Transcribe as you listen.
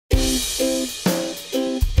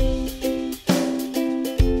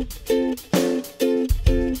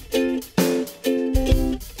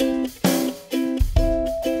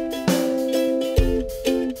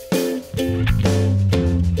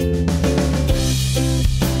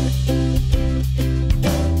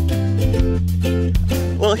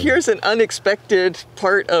Well, here's an unexpected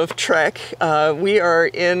part of TREC. We are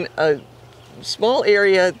in a small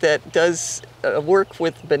area that does work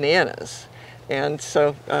with bananas. And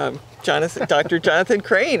so, Dr. Jonathan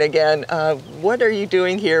Crane again, what are you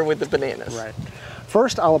doing here with the bananas? Right.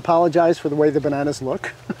 First, I'll apologize for the way the bananas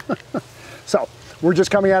look. So, we're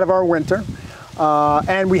just coming out of our winter,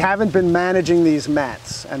 and we haven't been managing these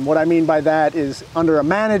mats. And what I mean by that is, under a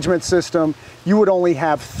management system, you would only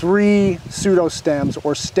have 3 pseudostems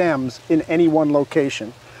or stems in any one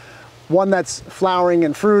location. One that's flowering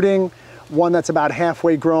and fruiting, one that's about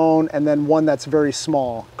halfway grown, and then one that's very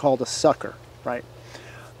small called a sucker, right?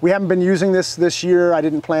 We haven't been using this year. I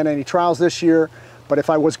didn't plan any trials this year, but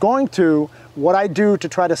if I was going to, what I do to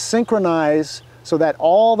try to synchronize so that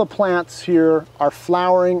all the plants here are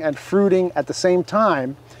flowering and fruiting at the same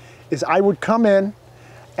time is I would come in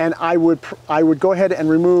and I would go ahead and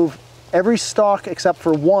remove every stalk except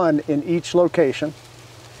for one in each location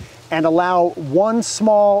and allow one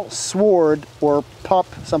small sward or pup,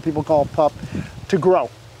 some people call it pup, to grow.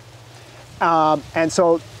 And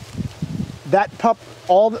so that pup,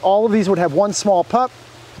 all of these would have one small pup,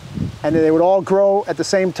 and they would all grow at the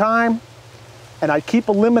same time. And I'd keep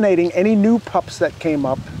eliminating any new pups that came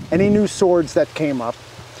up, any new swords that came up,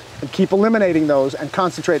 and keep eliminating those and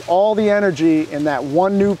concentrate all the energy in that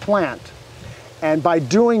one new plant. And by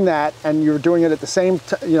doing that, and you're doing it at the same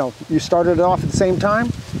time, you know, you started it off at the same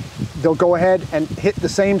time, they'll go ahead and hit the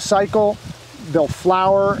same cycle, they'll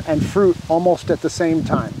flower and fruit almost at the same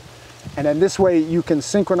time. And in this way, you can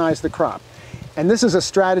synchronize the crop. And this is a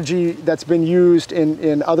strategy that's been used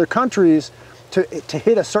in other countries to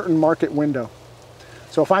hit a certain market window.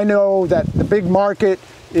 So if I know that the big market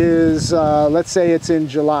is, let's say it's in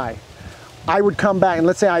July, I would come back, and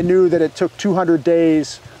let's say I knew that it took 200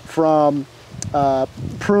 days from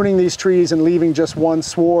pruning these trees and leaving just one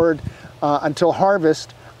sward until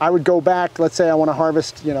harvest. I would go back, let's say I want to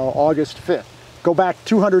harvest, you know, August 5th. Go back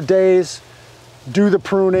 200 days, do the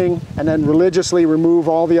pruning, and then religiously remove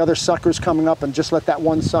all the other suckers coming up and just let that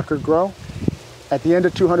one sucker grow. At the end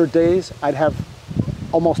of 200 days, I'd have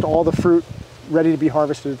almost all the fruit ready to be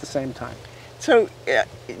harvested at the same time. So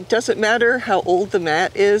does it matter how old the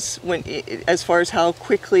mat is as far as how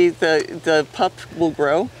quickly the pup will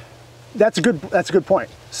grow? That's a good point.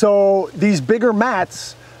 So these bigger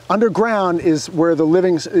mats, underground is where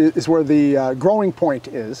the growing point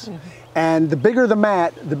is. Mm-hmm. And the bigger the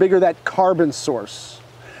mat, the bigger that carbon source.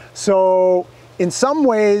 So in some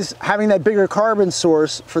ways, having that bigger carbon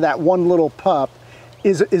source for that one little pup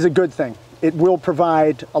is a good thing. It will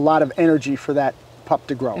provide a lot of energy for that pup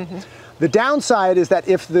to grow. Mm-hmm. The downside is that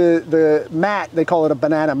if the mat, they call it a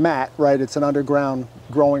banana mat, right? It's an underground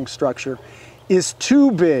growing structure, is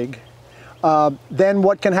too big, then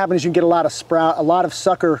what can happen is you can get a lot of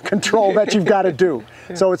sucker control that you've got to do.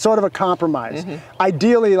 Yeah. So it's sort of a compromise. Mm-hmm.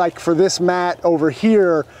 Ideally, like for this mat over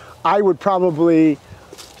here, I would probably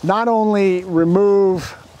not only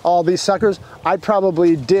remove all these suckers, I'd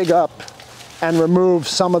probably dig up and remove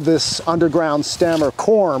some of this underground stem or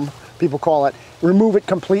corm, people call it, remove it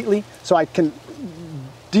completely so I can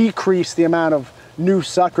decrease the amount of new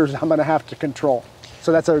suckers I'm going to have to control.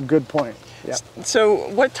 So that's a good point. Yeah. So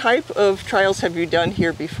what type of trials have you done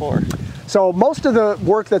here before? So most of the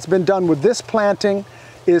work that's been done with this planting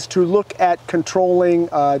is to look at controlling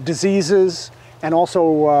diseases and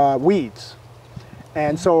also weeds.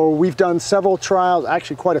 And so we've done several trials,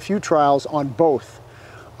 actually quite a few trials on both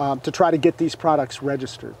to try to get these products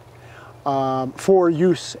registered for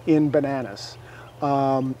use in bananas.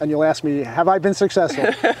 And you'll ask me, have I been successful?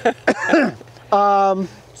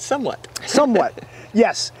 Somewhat. Somewhat.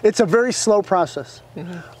 Yes, it's a very slow process.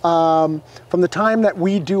 Mm-hmm. From the time that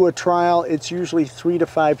we do a trial, it's usually 3 to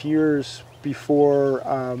 5 years before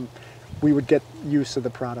we would get use of the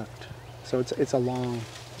product. So it's a long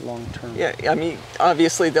term. Yeah, I mean,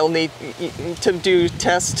 obviously they'll need to do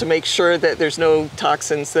tests to make sure that there's no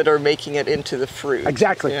toxins that are making it into the fruit.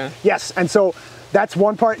 Exactly. Yeah. Yes, and so that's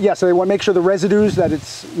one part. Yeah, so they want to make sure the residues, that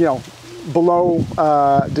it's, you know, below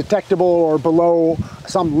detectable or below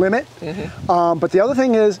some limit. Mm-hmm. But the other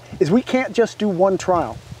thing is we can't just do one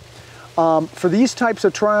trial. For these types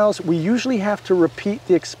of trials, we usually have to repeat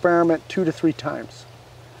the experiment 2 to 3 times.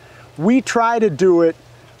 We try to do it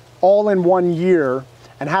all in 1 year.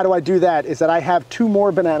 And how do I do that? Is that I have 2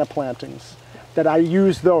 more banana plantings that I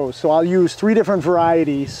use those. So I'll use 3 different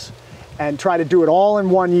varieties and try to do it all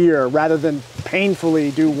in 1 year rather than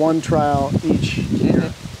painfully do one trial each year.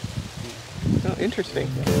 Mm-hmm. Oh, interesting.